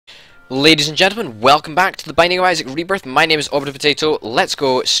Ladies and gentlemen, welcome back to the Binding of Isaac Rebirth. My name is Orbital Potato. Let's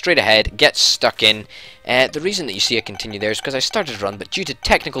go straight ahead, get stuck in. The reason that you see it continue there is because I started to run, but due to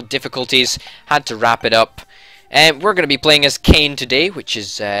technical difficulties, had to wrap it up. We're going to be playing as Cain today, which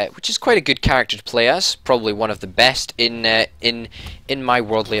is quite a good character to play as. Probably one of the best in my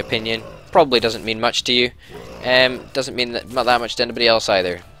worldly opinion. Probably doesn't mean much to you. Doesn't mean that much to anybody else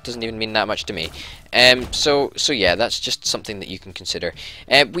either. Doesn't even mean that much to me. So yeah, that's just something that you can consider.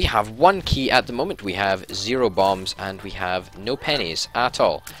 We have one key at the moment. We have 0 bombs and we have no pennies at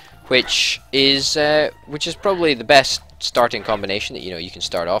all, which is probably the best starting combination that you can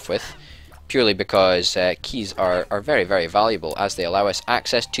start off with. Purely because keys are very, very valuable, as they allow us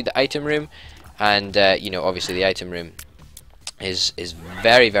access to the item room, and obviously the item room is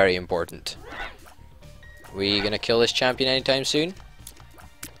very, very important. We gonna kill this champion anytime soon?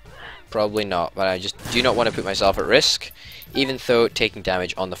 Probably not, but I just do not want to put myself at risk, even though taking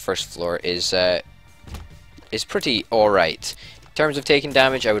damage on the first floor is pretty alright. In terms of taking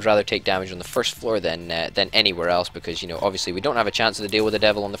damage, I would rather take damage on the first floor than anywhere else, because obviously we don't have a chance to deal with the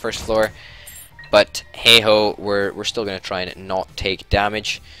devil on the first floor. But hey ho, we're still going to try and not take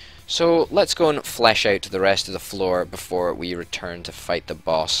damage. So let's go and flesh out the rest of the floor before we return to fight the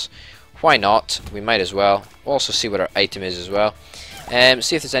boss. Why not? We might as well. We'll also see what our item is as well.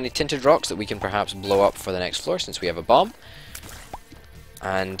 See if there's any tinted rocks that we can perhaps blow up for the next floor, since we have a bomb.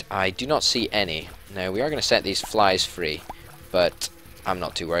 And I do not see any. Now we are going to set these flies free, but I'm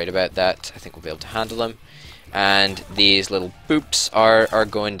not too worried about that. I think we'll be able to handle them. And these little boops are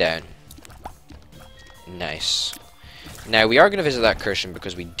going down. Nice. Now we are going to visit that Cursion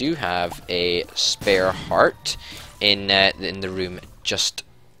because we do have a spare heart in the room just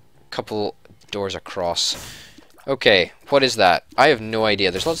a couple doors across. Okay, what is that? I have no idea.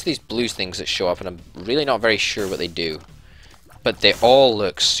 There's lots of these blue things that show up and I'm really not very sure what they do. But they all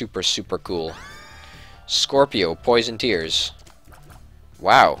look super, super cool. Scorpio, Poison Tears.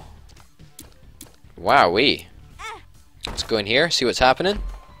 Wow. Wowee. Let's go in here, see what's happening.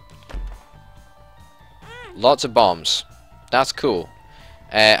 Lots of bombs. That's cool.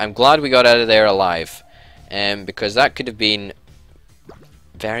 I'm glad we got out of there alive. Because that could have been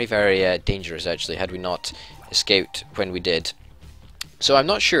very, very dangerous, actually, had we not escaped when we did. So I'm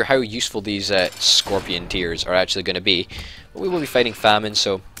not sure how useful these scorpion tears are actually going to be. But we will be fighting famine,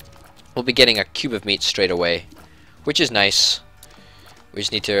 so we'll be getting a cube of meat straight away, which is nice. We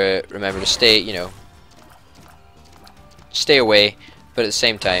just need to remember to stay, stay away, but at the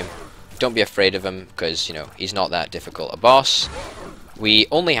same time, don't be afraid of him, because, he's not that difficult a boss. We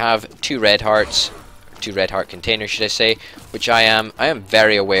only have 2 red hearts, 2 red heart containers, should I say, which I am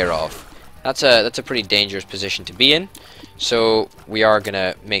very aware of. That's a pretty dangerous position to be in, so we are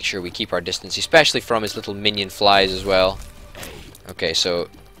gonna make sure we keep our distance, especially from his little minion flies as well. Okay, so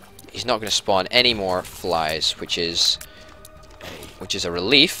he's not gonna spawn any more flies, which is a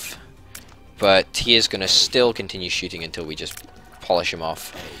relief, but he is gonna still continue shooting until we just polish him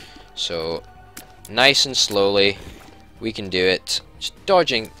off. So nice and slowly we can do it, just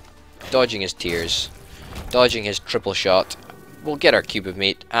dodging his tears, dodging his triple shot. We'll get our cube of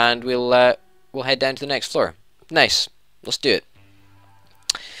meat and we'll head down to the next floor. Nice, let's do it.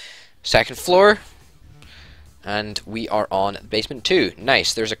 Second floor, and we are on basement 2.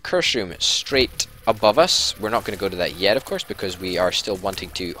 Nice, there's a curse room straight above us. We're not going to go to that yet, of course, because we are still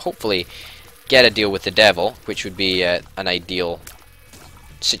wanting to hopefully get a deal with the devil, which would be an ideal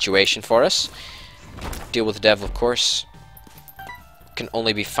situation for us. Deal with the devil, of course, can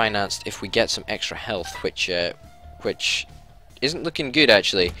only be financed if we get some extra health, which isn't looking good,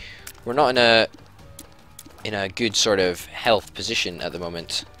 actually. We're not in a good sort of health position at the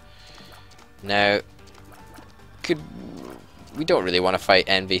moment. Now, we don't really want to fight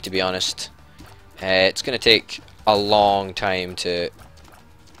Envy, to be honest. It's going to take a long time to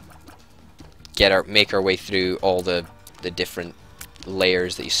make our way through all the different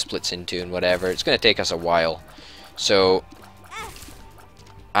layers that he splits into and whatever. It's going to take us a while. So,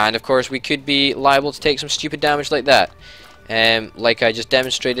 and of course we could be liable to take some stupid damage like that. Like I just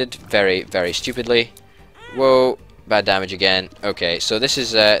demonstrated very, very stupidly. Whoa, bad damage again. Okay, so this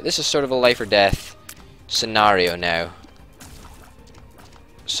is sort of a life or death scenario now.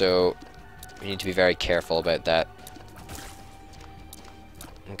 So we need to be very careful about that.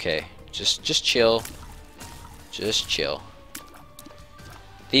 Okay, just chill. Just chill.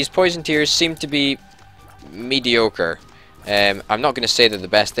 These poison tears seem to be mediocre. I'm not going to say they're the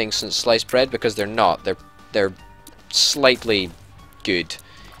best thing since sliced bread, because they're not. They're slightly good.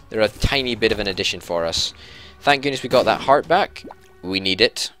 They're a tiny bit of an addition for us. Thank goodness we got that heart back. We need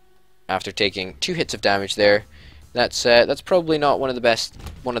it. After taking 2 hits of damage there, That's probably not one of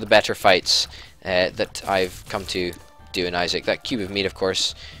the better fights that I've come to do in Isaac. That cube of meat, of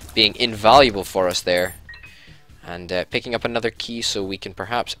course, being invaluable for us there. And picking up another key so we can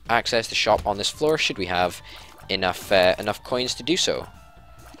perhaps access the shop on this floor, should we have enough enough coins to do so.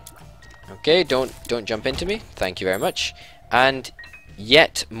 Okay, don't jump into me. Thank you very much. And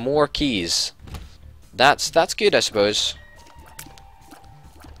yet more keys. That's good, I suppose.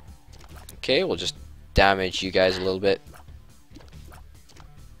 Okay, we'll just damage you guys a little bit.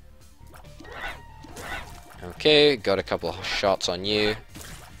 Okay, got a couple of shots on you.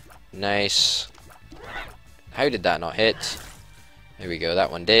 Nice. How did that not hit? There we go,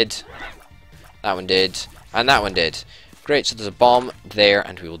 that one did. That one did. And that one did. Great, so there's a bomb there,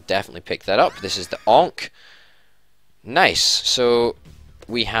 and we will definitely pick that up. This is the Onk. Nice. So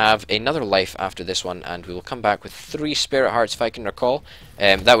we have another life after this one, and we will come back with 3 spirit hearts, if I can recall.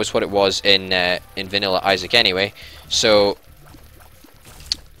 That was what it was in Vanilla Isaac anyway. So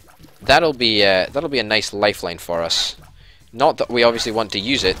that'll be a nice lifeline for us. Not that we obviously want to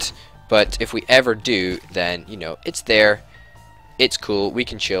use it, but if we ever do, then you know it's there. It's cool. We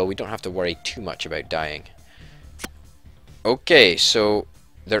can chill. We don't have to worry too much about dying. Okay, so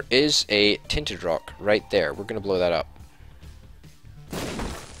there is a tinted rock right there. We're gonna blow that up.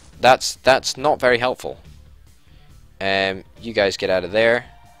 That's not very helpful. You guys get out of there.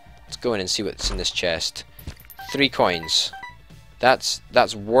 Let's go in and see what's in this chest. 3 coins. That's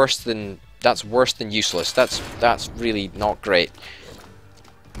worse than useless. That's really not great.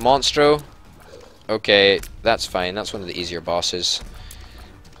 Monstro. Okay, that's fine. That's one of the easier bosses.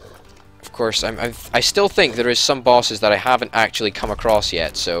 Of course, I still think there is some bosses that I haven't actually come across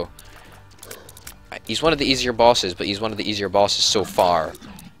yet. So he's one of the easier bosses, but he's one of the easier bosses so far.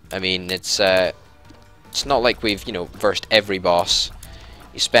 I mean, it's not like we've versed every boss,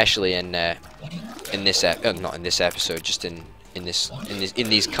 especially in this not in this episode, just in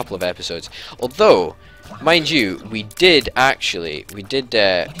these couple of episodes. Although, mind you, we did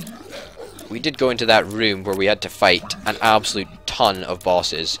go into that room where we had to fight an absolute ton of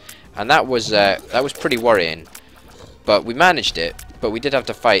bosses, and that was pretty worrying. But we managed it. But we did have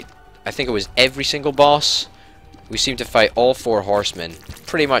to fight, I think it was every single boss. We seemed to fight all 4 horsemen,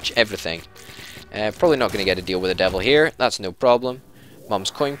 pretty much everything. Probably not going to get a deal with the devil here. That's no problem.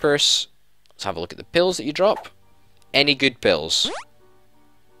 Mom's coin purse. Let's have a look at the pills that you drop. Any good pills?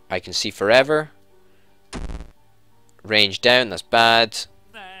 I can see forever. Range down, that's bad.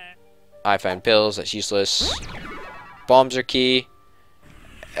 I found pills, that's useless. Bombs are key.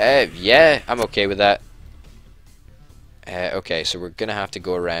 Yeah, I'm okay with that. Okay, so we're gonna have to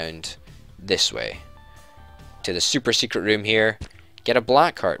go around this way to the super secret room here. Get a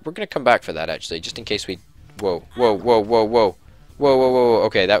black heart. We're gonna come back for that actually, just in case we. Whoa, whoa, whoa, whoa, whoa, whoa, whoa, whoa.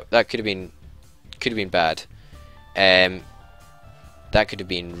 Okay, that could have been bad. That could have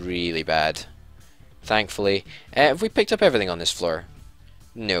been really bad. Thankfully, have we picked up everything on this floor?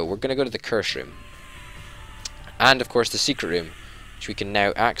 No, we're gonna go to the curse room, and of course the secret room, which we can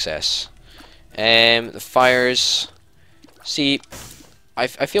now access. The fires. See, I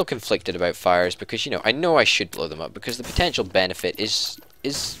feel conflicted about fires because I know I should blow them up because the potential benefit is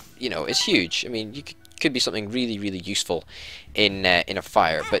huge. I mean, you could be something really useful in a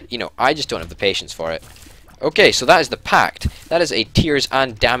fire, but I just don't have the patience for it. Okay, so that is the pact. That is a tears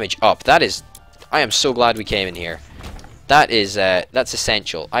and damage up. I am so glad we came in here. That's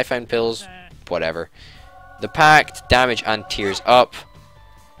essential. I found pills, whatever. The pact, damage and tears up,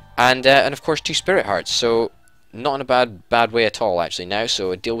 and of course 2 spirit hearts. So not in a bad way at all actually now.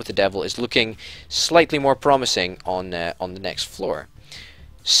 So a deal with the devil is looking slightly more promising on the next floor.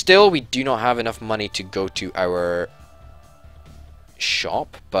 Still, we do not have enough money to go to our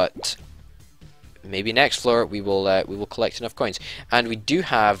shop, but maybe next floor we will collect enough coins. And we do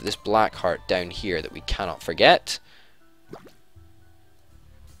have this black heart down here that we cannot forget.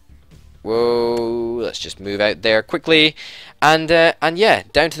 Whoa, let's just move out there quickly, and yeah,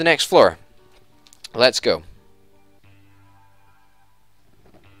 down to the next floor. Let's go.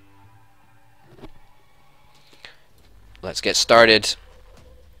 Let's get started.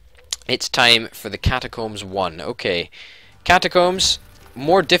 It's time for the Catacombs 1. Okay, Catacombs,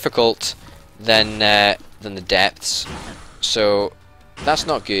 more difficult than the Depths, so that's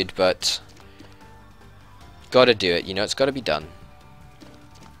not good, but gotta do it, it's gotta be done.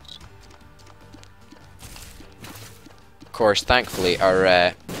 Of course, thankfully,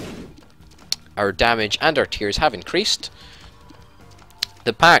 our damage and our tears have increased.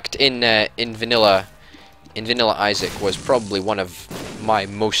 The pact in Vanilla Isaac was probably one of my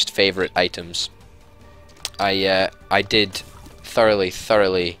most favorite items. I did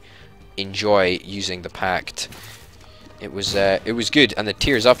thoroughly enjoy using the pact, It was good, and the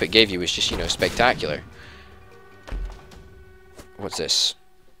tears up it gave you was just, you know, spectacular. What's this?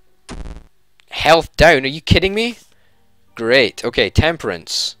 Health down, are you kidding me? Great, okay,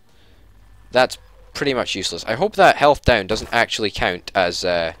 temperance. That's pretty much useless. I hope that health down doesn't actually count as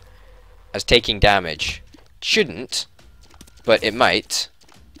taking damage. Shouldn't, but it might.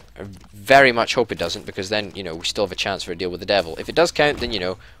 I very much hope it doesn't, because then, you know, we still have a chance for a deal with the devil. If it does count, then, you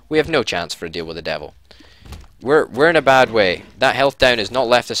know, we have no chance for a deal with the devil. We're in a bad way. That health down has not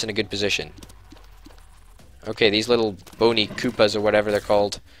left us in a good position. Okay, these little bony Koopas or whatever they're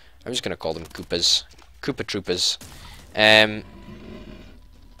called. I'm just gonna call them Koopas. Koopa Troopas.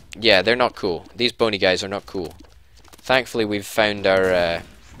 Yeah, they're not cool. These bony guys are not cool. Thankfully, we've found our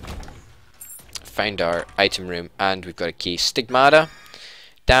item room, and we've got a key. Stigmata,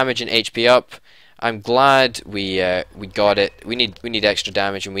 damage and HP up. I'm glad we got it. We need extra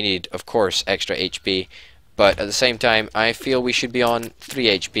damage, and we need, of course, extra HP. But at the same time, I feel we should be on 3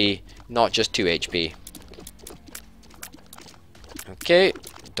 HP, not just 2 HP. Okay,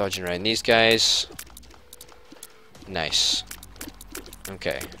 dodging around these guys. Nice.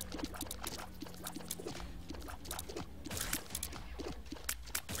 Okay.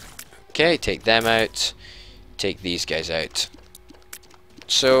 Okay, take them out. Take these guys out.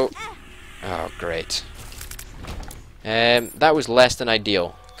 So, oh great. That was less than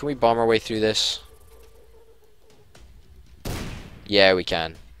ideal. Can we bomb our way through this? Yeah, we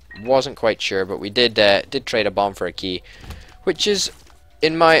can. Wasn't quite sure, but we did trade a bomb for a key, which is,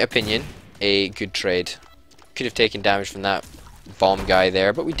 in my opinion, a good trade. Could have taken damage from that bomb guy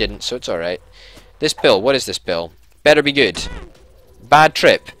there, but we didn't, so it's alright. This pill, what is this pill? Better be good. Bad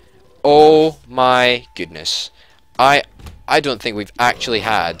trip. Oh my goodness. I don't think we've actually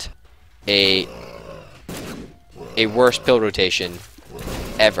had a worse pill rotation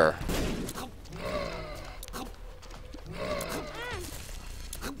ever.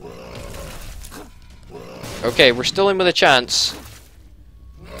 Okay, we're still in with a chance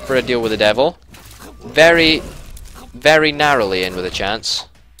for a deal with the devil. Very, very narrowly in with a chance.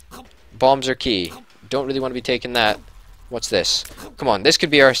 Bombs are key. Don't really want to be taking that. What's this? Come on, this pill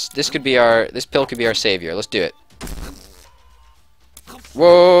could be our savior. Let's do it.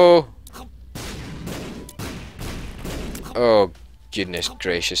 Whoa! Oh goodness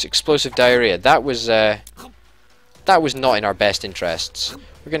gracious! Explosive diarrhea. That was not in our best interests.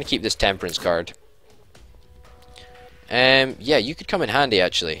 We're gonna keep this temperance card. Yeah, you could come in handy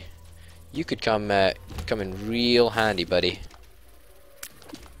actually. You could come in real handy, buddy.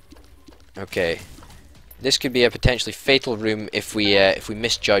 Okay, this could be a potentially fatal room if we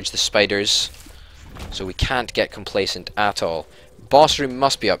misjudge the spiders. So we can't get complacent at all. Boss room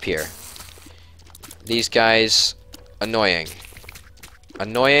must be up here. These guys, annoying.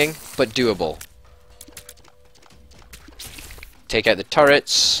 Annoying, but doable. Take out the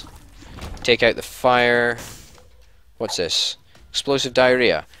turrets. Take out the fire. What's this? Explosive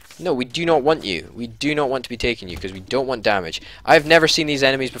diarrhea. No, we do not want you. We do not want to be taking you because we don't want damage. I've never seen these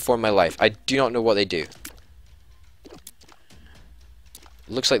enemies before in my life. I do not know what they do.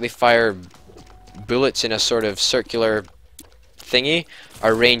 Looks like they fire bullets in a sort of circular thingy.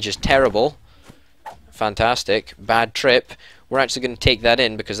 Our range is terrible. Fantastic. Bad trip. We're actually going to take that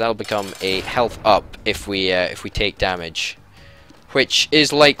in because that'll become a health up if we take damage, which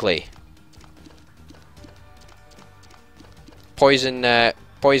is likely. Poison.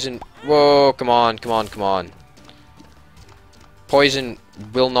 Poison. Whoa! Come on! Come on! Come on! Poison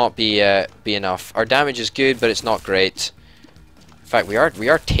will not be enough. Our damage is good, but it's not great. In fact, we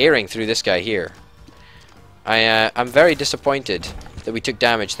are tearing through this guy here. I'm very disappointed that we took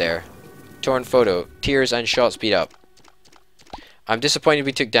damage there. Torn photo, tears and shot speed up. I'm disappointed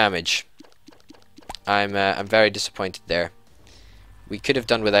we took damage. I'm very disappointed there. We could have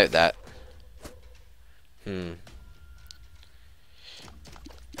done without that.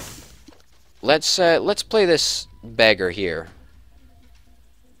 Let's play this beggar here.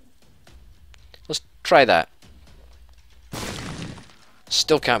 Let's try that.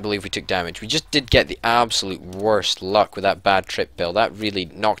 Still can't believe we took damage. We just did get the absolute worst luck with that bad trip bill. That really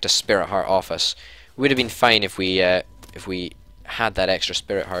knocked a spirit heart off us. It would have been fine if we had that extra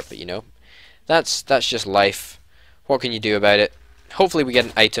spirit heart, but you know, that's just life. What can you do about it? Hopefully we get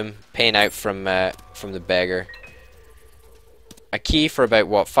an item paying out from the beggar. A key for about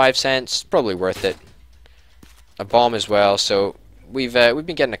what, 5 cents? Probably worth it. A bomb as well. So we've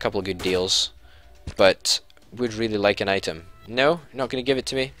been getting a couple of good deals, but would really like an item. No, you're not going to give it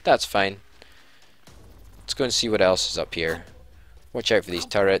to me? That's fine. Let's go and see what else is up here. Watch out for these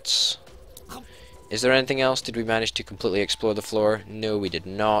turrets. Is there anything else? Did we manage to completely explore the floor? No, we did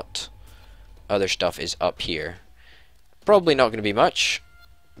not. Other stuff is up here. Probably not going to be much,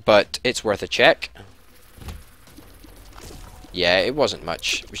 but it's worth a check. Yeah, it wasn't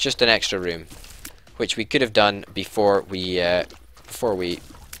much. It was just an extra room, which we could have done before we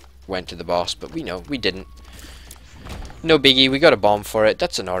went to the boss, but we didn't. No biggie, we got a bomb for it.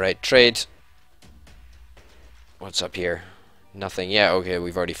 That's an alright trade. What's up here? Nothing. Yeah, okay,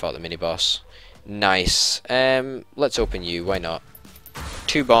 we've already fought the mini-boss. Nice. Let's open you, why not?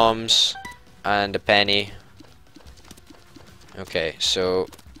 2 bombs and a penny. Okay, so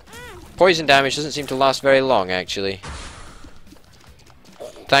poison damage doesn't seem to last very long, actually.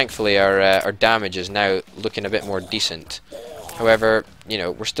 Thankfully, our damage is now looking a bit more decent. However, you know,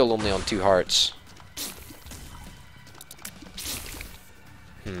 we're still only on 2 hearts.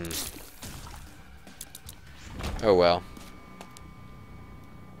 Oh well.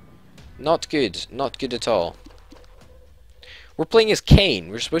 Not good. Not good at all. We're playing as Cain.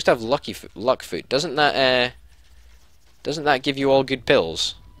 We're supposed to have luck foot. Doesn't that give you all good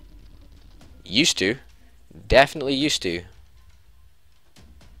pills? Used to. Definitely used to.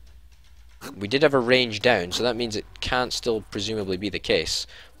 We did have a range down, so that means it can't still presumably be the case.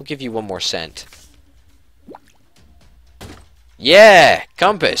 We'll give you one more cent. Yeah!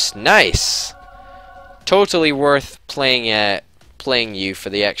 Compass! Nice! Totally worth playing playing you for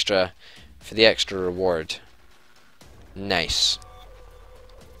the extra reward. Nice.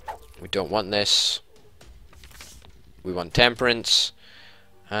 We don't want this. We want temperance.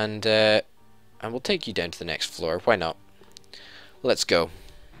 And we'll take you down to the next floor. Why not? Let's go.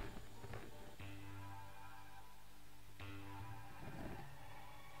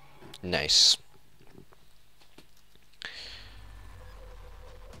 Nice.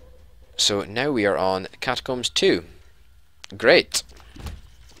 So now we are on Catacombs 2. Great.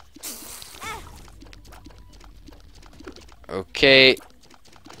 Okay.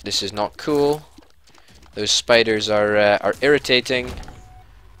 This is not cool. Those spiders are irritating.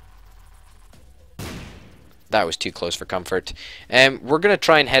 That was too close for comfort. We're gonna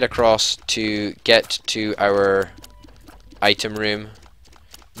try and head across to get to our item room.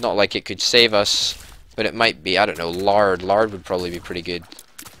 Not like it could save us, but it might be. I don't know. Lard would probably be pretty good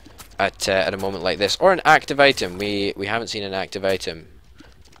at a moment like this, or an active item. We haven't seen an active item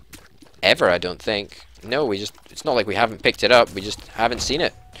ever, I don't think. No, it's not like we haven't picked it up. We just haven't seen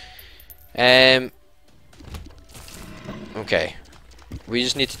it. Okay. We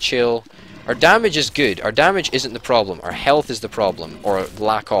just need to chill. Our damage is good. Our damage isn't the problem. Our health is the problem, or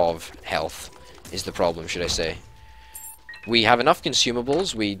lack of health is the problem, should I say. We have enough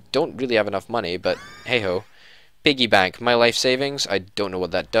consumables. We don't really have enough money, but hey-ho. Piggy bank. My life savings. I don't know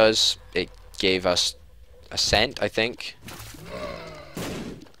what that does. It gave us a cent, I think.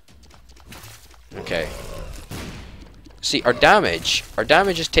 Okay. See, our damage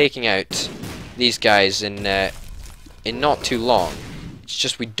is taking out these guys in not too long. It's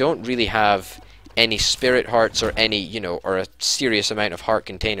just we don't really have any spirit hearts or any, you know, or a serious amount of heart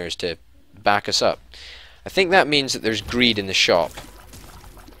containers to back us up. I think that means that there's greed in the shop.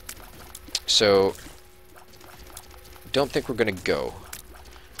 So, don't think we're gonna go,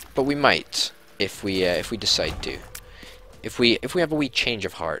 but we might if we decide to. If we have a wee change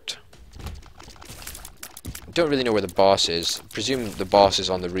of heart. Don't really know where the boss is. Presume the boss is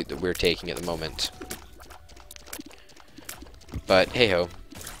on the route that we're taking at the moment. But hey ho.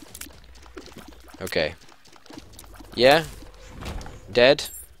 Okay. Yeah. Dead.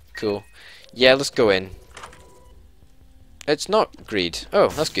 Cool. Yeah, let's go in. It's not greed. Oh,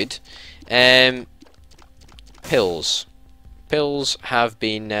 that's good. Pills. Pills have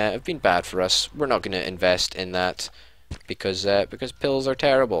been bad for us. We're not going to invest in that because pills are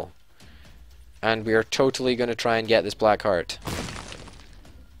terrible. And we are totally going to try and get this black heart.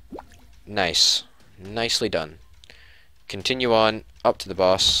 Nice. Nicely done. Continue on up to the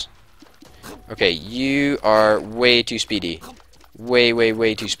boss. Okay, you are way too speedy.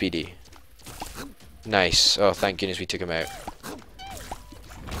 Way too speedy. Nice. Oh, thank goodness we took him out.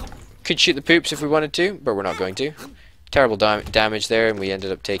 Could shoot the poops if we wanted to, but we're not going to. Terrible damage there, and we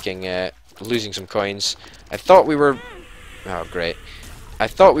ended up taking losing some coins. I thought we were... Oh, great. I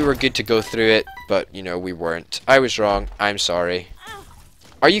thought we were good to go through it, but, you know, we weren't. I was wrong. I'm sorry.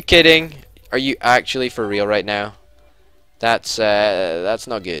 Are you kidding? Are you actually for real right now? That's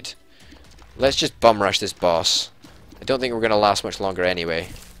not good. Let's just bum rush this boss. I don't think we're going to last much longer anyway.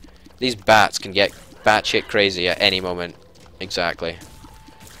 These bats can get batshit crazy at any moment. Exactly.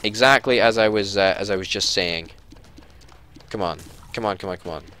 Exactly as I was just saying. Come on. Come on, come on,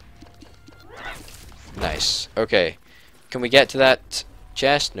 come on. Nice. Okay. Can we get to that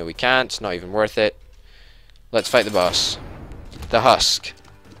chest? No, we can't. It's not even worth it. Let's fight the boss. The husk.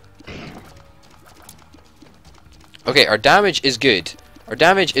 Okay, our damage is good. Our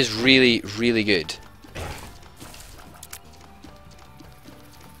damage is really, really good.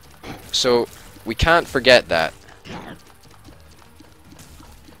 So, we can't forget that.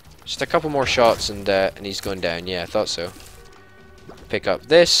 Just a couple more shots and he's going down. Yeah, I thought so. Pick up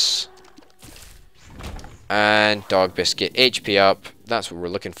this. And Dog Biscuit. HP up. That's what we're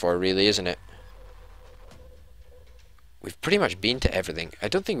looking for, really, isn't it? We've pretty much been to everything. I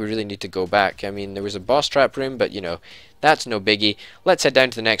don't think we really need to go back. I mean, there was a boss trap room, but, you know, that's no biggie. Let's head down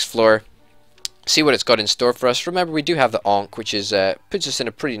to the next floor. See what it's got in store for us. Remember, we do have the Ankh, which is puts us in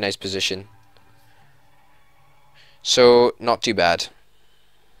a pretty nice position. So, not too bad.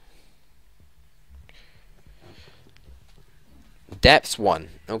 Depth 1.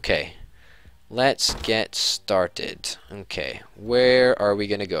 Okay. Let's get started. Okay. Where are we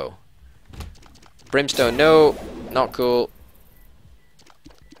going to go? Brimstone, no. Not cool.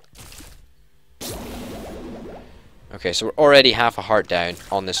 Okay, so we're already half a heart down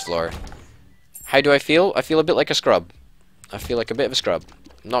on this floor. How do I feel? I feel a bit like a scrub. I feel like a bit of a scrub.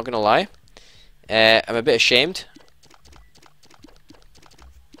 I'm not going to lie. I'm a bit ashamed.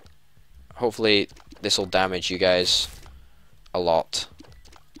 Hopefully this will damage you guys a lot.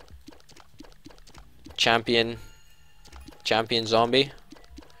 Champion zombie.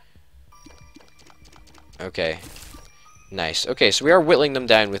 Okay. Nice. Okay, so we are whittling them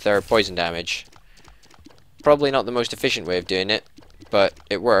down with our poison damage. Probably not the most efficient way of doing it, but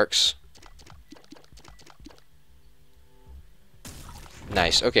it works.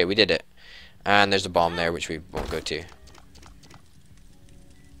 Nice. Okay, we did it. And there's a bomb there, which we won't go to.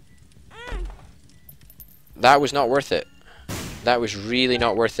 That was not worth it. That was really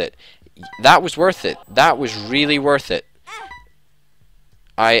not worth it. That was worth it. That was really worth it.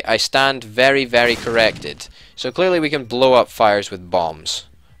 I stand very, very corrected. So clearly we can blow up fires with bombs.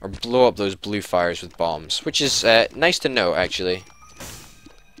 Or blow up those blue fires with bombs. Which is nice to know, actually.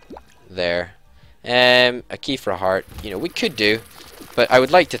 There. A key for a heart. You know, we could do. But I would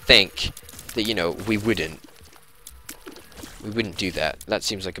like to think that, you know, we wouldn't. We wouldn't do that. That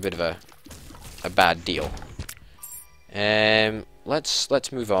seems like a bit of a bad deal.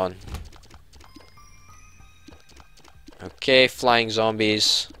 Let's move on. Okay, flying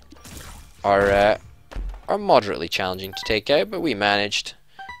zombies are moderately challenging to take out, but we managed.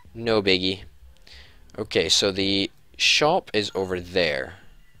 No biggie. Okay, so the shop is over there.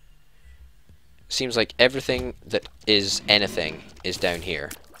 Seems like everything that is anything is down here.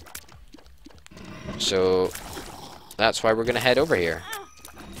 So that's why we're gonna head over here.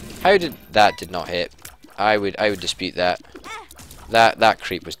 How did that did not hit? I would dispute that. That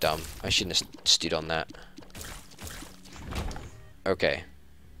creep was dumb. I shouldn't have stood on that. Okay.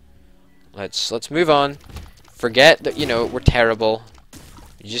 Let's move on. Forget that, you know, we're terrible.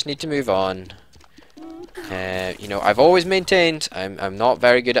 You just need to move on. You know, I've always maintained I'm not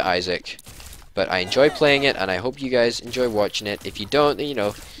very good at Isaac, but I enjoy playing it, and I hope you guys enjoy watching it. If you don't, then, you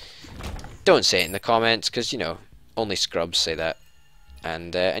know, don't say it in the comments, because, you know, only scrubs say that,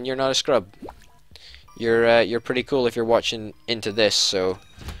 and you're not a scrub. You're pretty cool if you're watching into this, so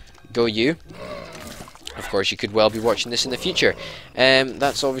go you. Of course, you could well be watching this in the future.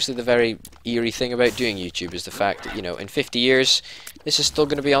 That's obviously the very eerie thing about doing YouTube, is the fact that, you know, in 50 years, this is still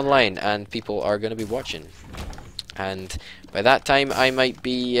going to be online, and people are going to be watching. And by that time, I might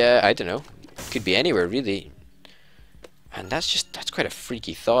be, I don't know, could be anywhere, really. And that's quite a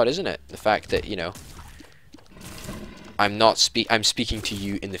freaky thought, isn't it? The fact that, you know, I'm speaking to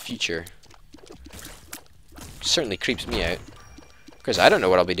you in the future. Certainly creeps me out. Because I don't know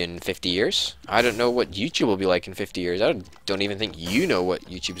what I'll be doing in 50 years. I don't know what YouTube will be like in 50 years. I don't even think you know what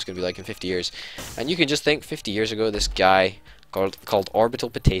YouTube is going to be like in 50 years. And you can just think 50 years ago, this guy called Orbital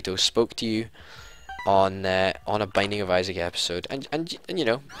Potato spoke to you on a Binding of Isaac episode. And you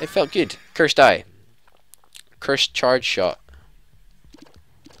know, it felt good. Cursed Eye. Cursed Charge Shot.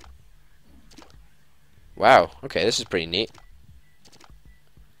 Wow. Okay, this is pretty neat.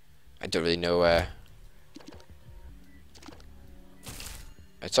 I don't really know...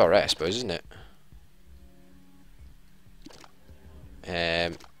 It's alright, I suppose, isn't it?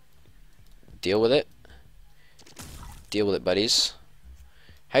 Deal with it. Deal with it, buddies.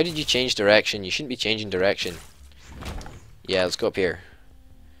 How did you change direction? You shouldn't be changing direction. Yeah, let's go up here.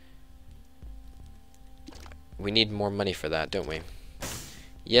 We need more money for that, don't we?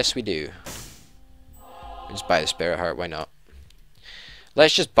 Yes, we do. We'll just buy the Spirit Heart, why not?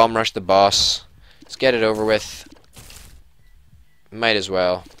 Let's just bum rush the boss. Let's get it over with. Might as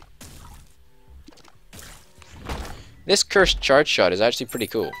well. This Cursed Charge Shot is actually pretty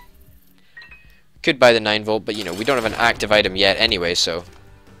cool. Could buy the 9-volt, but, you know, we don't have an active item yet anyway, so...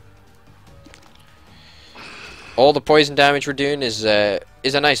 All the poison damage we're doing is a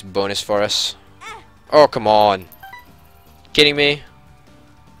nice bonus for us. Oh, come on. Kidding me?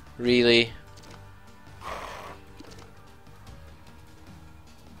 Really?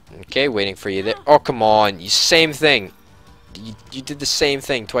 Okay, waiting for you there. Oh, come on. You same thing. You did the same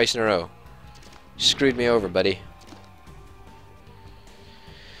thing twice in a row. You screwed me over, buddy.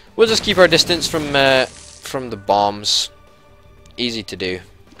 We'll just keep our distance from the bombs. Easy to do.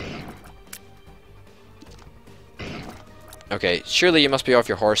 Okay, surely you must be off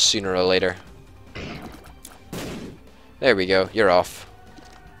your horse sooner or later. There we go, you're off.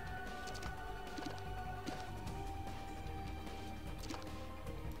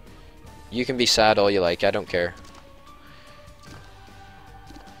 You can be sad all you like, I don't care.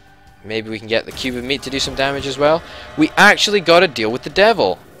 Maybe we can get the cube of meat to do some damage as well. We actually got to deal with the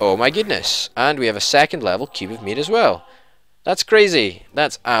devil. Oh my goodness. And we have a second level cube of meat as well. That's crazy.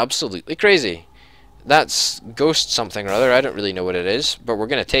 That's absolutely crazy. That's ghost something or other. I don't really know what it is. But we're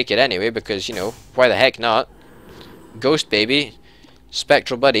going to take it anyway because, you know, why the heck not? Ghost baby.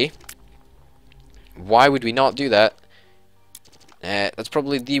 Spectral buddy. Why would we not do that? That's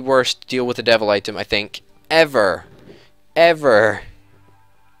probably the worst deal with the devil item, I think, ever. Ever.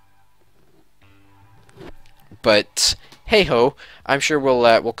 But hey ho, I'm sure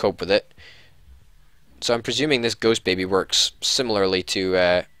we'll cope with it. So I'm presuming this ghost baby works similarly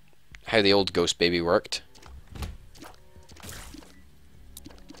to how the old ghost baby worked.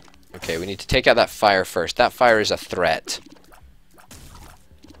 Okay, we need to take out that fire first. That fire is a threat.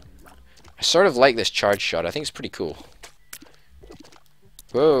 I sort of like this charge shot. I think it's pretty cool.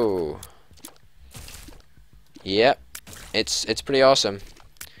 Whoa. Yep, it's pretty awesome.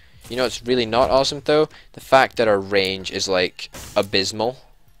 You know it's really not awesome though? The fact that our range is like abysmal.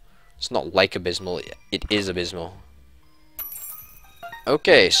 It's not like abysmal, it is abysmal.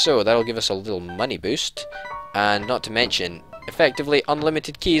 Okay, so that'll give us a little money boost. And not to mention, effectively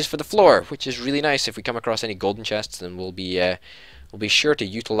unlimited keys for the floor, which is really nice. If we come across any golden chests, then we'll be sure to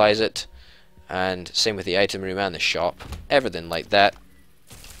utilize it. And same with the item room and the shop. Everything like that.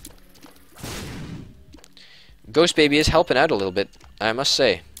 Ghost Baby is helping out a little bit, I must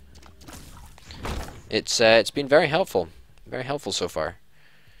say. It's been very helpful so far.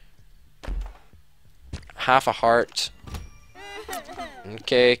 Half a heart.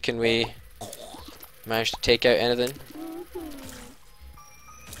 Okay, can we manage to take out anything?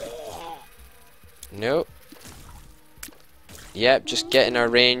 Nope. Yep, just get in our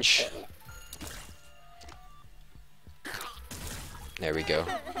range. There we go.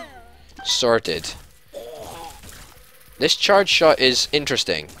 Sorted. This charge shot is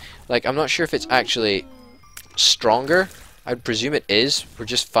interesting. Like, I'm not sure if it's actually stronger. I'd presume it is. We're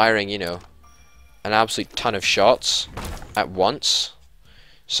just firing, you know, an absolute ton of shots at once.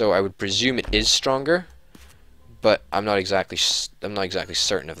 So I would presume it is stronger, but I'm not exactly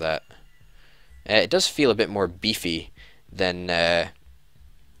certain of that. It does feel a bit more beefy than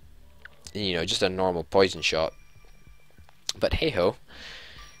you know, just a normal poison shot. But hey ho.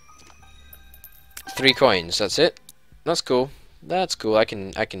 3 coins, that's it. That's cool. That's cool. I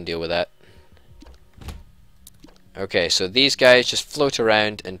can deal with that. Okay, so these guys just float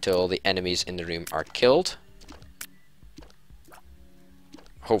around until the enemies in the room are killed.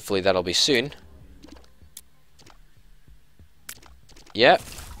 Hopefully that'll be soon. Yep,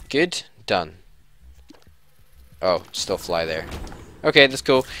 good, done. Oh, still fly there. Okay, that's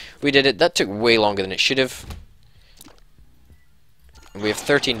cool. We did it. That took way longer than it should have. We have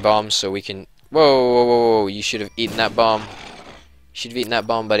 13 bombs, so we can... Whoa, whoa, whoa, whoa, you should have eaten that bomb. You should have eaten that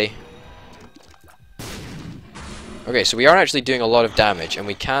bomb, buddy. Okay, so we are actually doing a lot of damage, and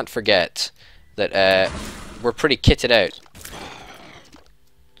we can't forget that we're pretty kitted out.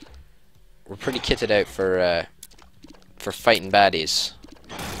 We're pretty kitted out for fighting baddies.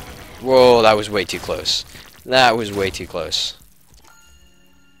 Whoa, that was way too close. That was way too close.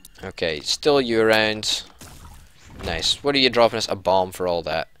 Okay, still you around. Nice. What are you dropping us? A bomb for all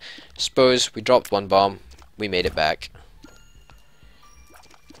that. Suppose we dropped 1 bomb, we made it back.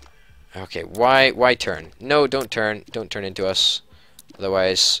 Okay, why turn? No, don't turn. Don't turn into us.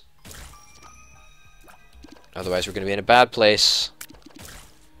 Otherwise we're going to be in a bad place.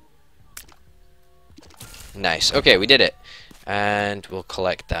 Nice. Okay, we did it. And we'll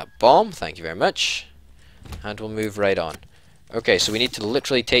collect that bomb. Thank you very much. And we'll move right on. Okay, so we need to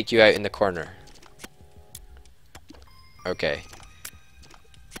literally take you out in the corner. Okay.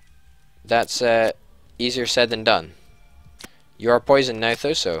 That's easier said than done. You are poisoned now,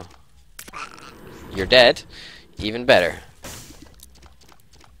 though, so you're dead. Even better.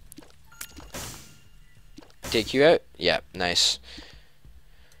 Take you out? Yeah, nice.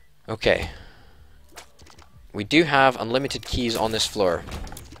 Okay. We do have unlimited keys on this floor.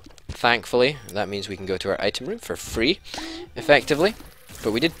 Thankfully, that means we can go to our item room for free, effectively.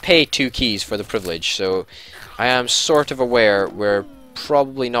 But we did pay 2 keys for the privilege, so I am sort of aware we're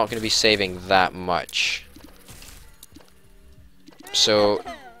probably not going to be saving that much. So,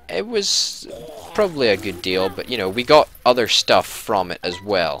 it was probably a good deal, but, you know, we got other stuff from it as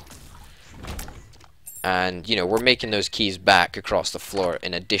well. And, you know, we're making those keys back across the floor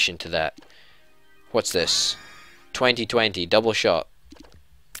in addition to that. What's this? 2020, double shot.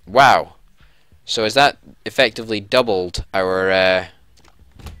 Wow. So has that effectively doubled our,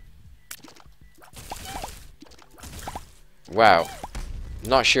 Wow.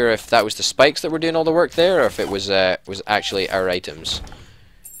 Not sure if that was the spikes that were doing all the work there, or if it was actually our items.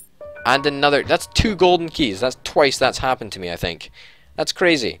 And another... That's 2 golden keys. That's twice that's happened to me, I think. That's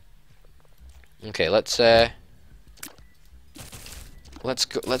crazy. Okay, let's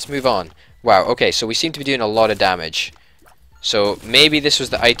move on. Wow, okay, so we seem to be doing a lot of damage. So maybe this was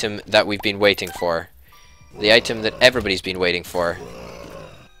the item that we've been waiting for. The item that everybody's been waiting for.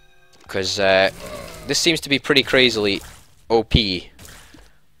 Because this seems to be pretty crazily OP.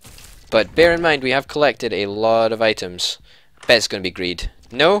 But bear in mind, we have collected a lot of items. I bet it's going to be greed.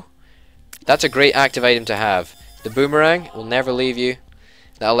 No? That's a great active item to have. The boomerang will never leave you.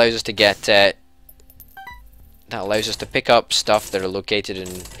 That allows us to get... that allows us to pick up stuff that are located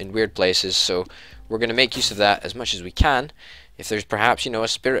in weird places. So we're going to make use of that as much as we can. If there's perhaps, you know, a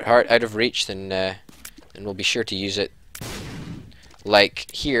spirit heart out of reach, then we'll be sure to use it. Like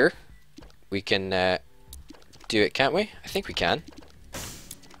here, we can do it, can't we? I think we can.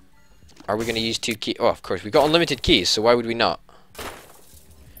 Are we going to use 2 keys? Oh, of course, we've got unlimited keys, so why would we not?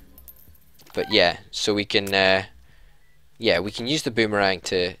 But yeah, so we can, yeah, we can use the boomerang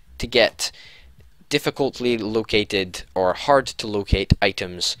to get difficultly located or hard to locate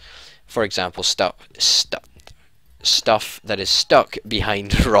items. For example, stuff that is stuck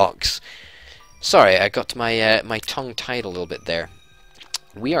behind rocks. Sorry, I got my my tongue tied a little bit there.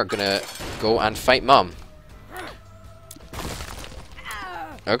 We are gonna go and fight Mum.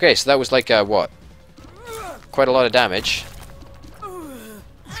 Okay, so that was like what? Quite a lot of damage.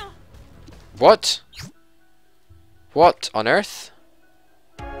 What? What on earth?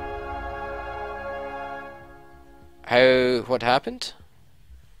 What happened?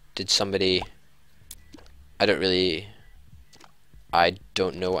 Did somebody... I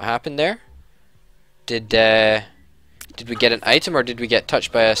don't know what happened there. Did we get an item, or did we get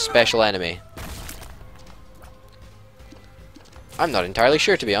touched by a special enemy? I'm not entirely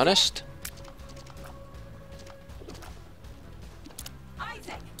sure, to be honest.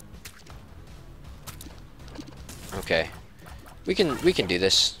 Okay. We can do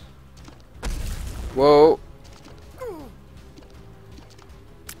this. Whoa.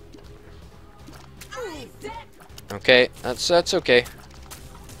 Okay, that's okay.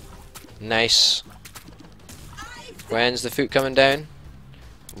 Nice. When's the foot coming down?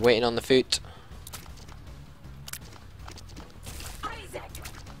 Waiting on the foot.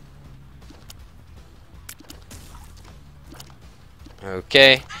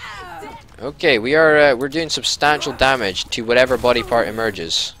 Okay. Okay, we're doing substantial damage to whatever body part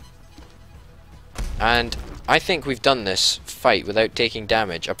emerges. And I think we've done this fight without taking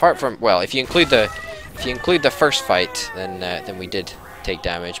damage. Apart from, well, if you include the first fight, then we did take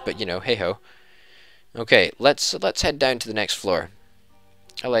damage, but you know, hey ho. Okay, let's head down to the next floor.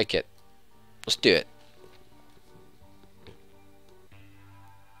 I like it. Let's do it.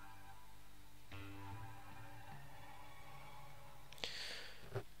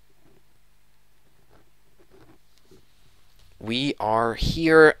 We are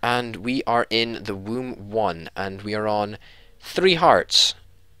here, and we are in the Womb 1, and we are on 3 hearts.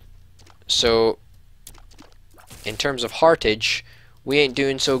 So, in terms of heartage, we ain't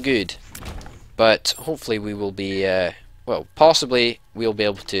doing so good. But hopefully we will be, well, possibly we'll be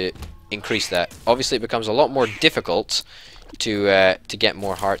able to increase that. Obviously it becomes a lot more difficult to get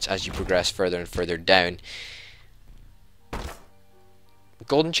more hearts as you progress further and further down.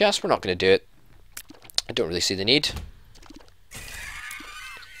 Golden chest, we're not going to do it. I don't really see the need.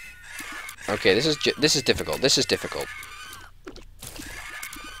 Okay, this is difficult. This is difficult.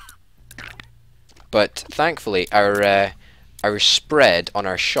 But thankfully, our spread on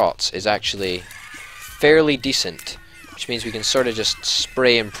our shots is actually fairly decent, which means we can sort of just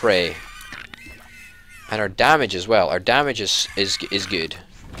spray and pray. And our damage as well. Our damage is good.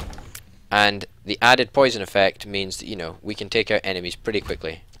 And the added poison effect means that, you know, we can take out enemies pretty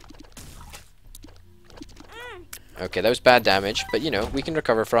quickly. Okay, that was bad damage, but you know, we can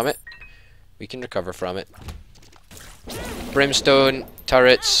recover from it. We can recover from it. Brimstone,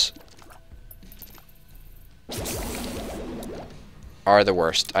 turrets. are the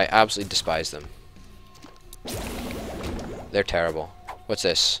worst. I absolutely despise them. They're terrible. What's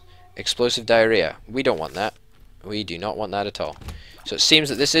this? Explosive diarrhea. We don't want that. We do not want that at all. So it seems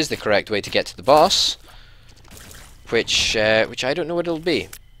that this is the correct way to get to the boss, which I don't know what it'll be.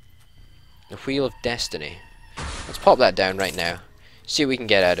 The Wheel of Destiny. Let's pop that down right now. See what we can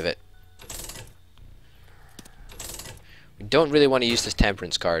get out of it. We don't really want to use this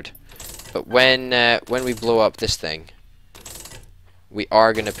Temperance card, but when we blow up this thing, we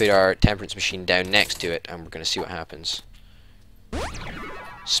are going to put our Temperance machine down next to it, and we're going to see what happens.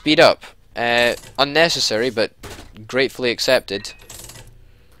 Speed up. Unnecessary, but gratefully accepted.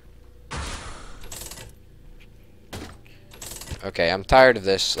 Okay, I'm tired of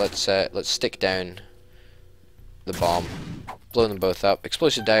this. Let's stick down the bomb. Blow them both up.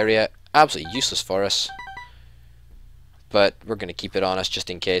 Explosive diarrhea, absolutely useless for us, but we're going to keep it on us just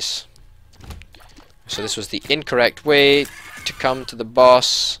in case. So this was the incorrect way to come to the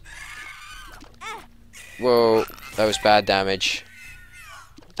boss. Whoa, that was bad damage.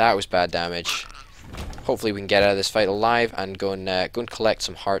 That was bad damage. Hopefully we can get out of this fight alive and go and collect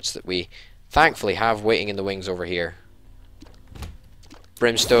some hearts that we thankfully have waiting in the wings over here.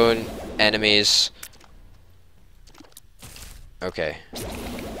 Brimstone, enemies. Okay.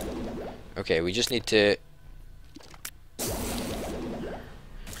 Okay, we just need to...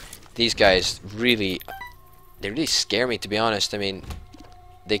 These guys really... They really scare me, to be honest. I mean,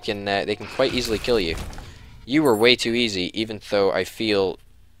 they can quite easily kill you. You were way too easy, even though I feel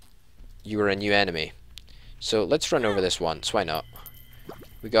you were a new enemy. So let's run over this once. Why not?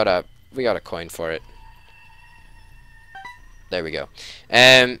 We got a coin for it. There we go.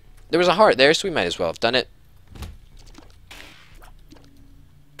 There was a heart there, so we might as well have done it.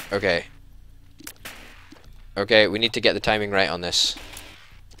 Okay. Okay, we need to get the timing right on this.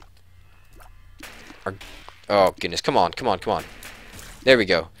 Oh, goodness. Come on, come on, come on. There we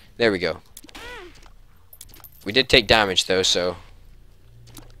go. There we go. We did take damage, though, so...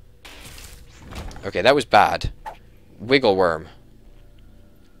 Okay, that was bad. Wiggle worm.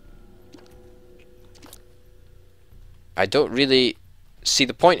 I don't really see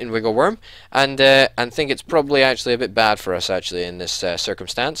the point in wiggle worm, and think it's probably actually a bit bad for us actually in this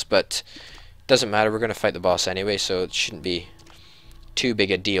circumstance, but doesn't matter. We're going to fight the boss anyway, so it shouldn't be too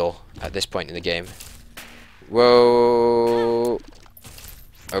big a deal at this point in the game. Whoa.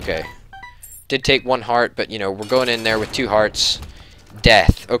 Okay. Did take one heart, but you know, we're going in there with 2 hearts.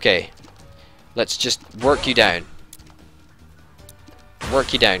 Death. Okay. Let's just work you down.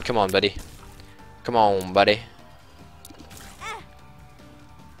 Work you down. Come on, buddy. Come on, buddy.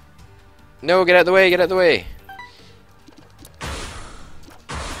 No, get out of the way, get out of the way.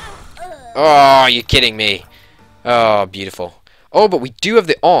 Oh, you're kidding me. Oh, beautiful. Oh, but we do have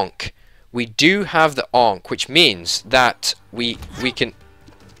the Ankh. We do have the Ankh, which means that we can...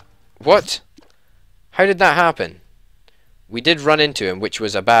 What? How did that happen? We did run into him, which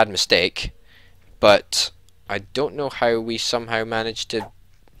was a bad mistake, but I don't know how we somehow managed to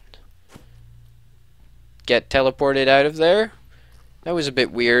get teleported out of there. That was a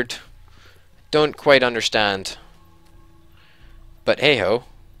bit weird. Don't quite understand. But hey ho.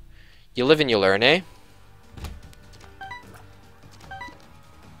 You live and you learn, eh?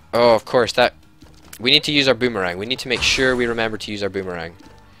 Oh, of course, that... We need to use our boomerang. We need to make sure we remember to use our boomerang.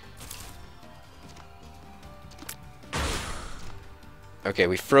 Okay,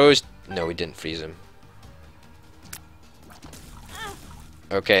 we froze... No, we didn't freeze him.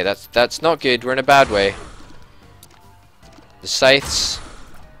 Okay, that's not good. We're in a bad way. The scythes...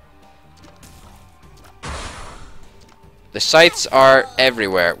 The scythes are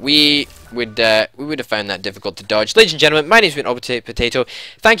everywhere. We would have found that difficult to dodge. Ladies and gentlemen, my name's been Potato.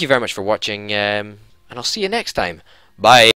 Thank you very much for watching, and I'll see you next time. Bye.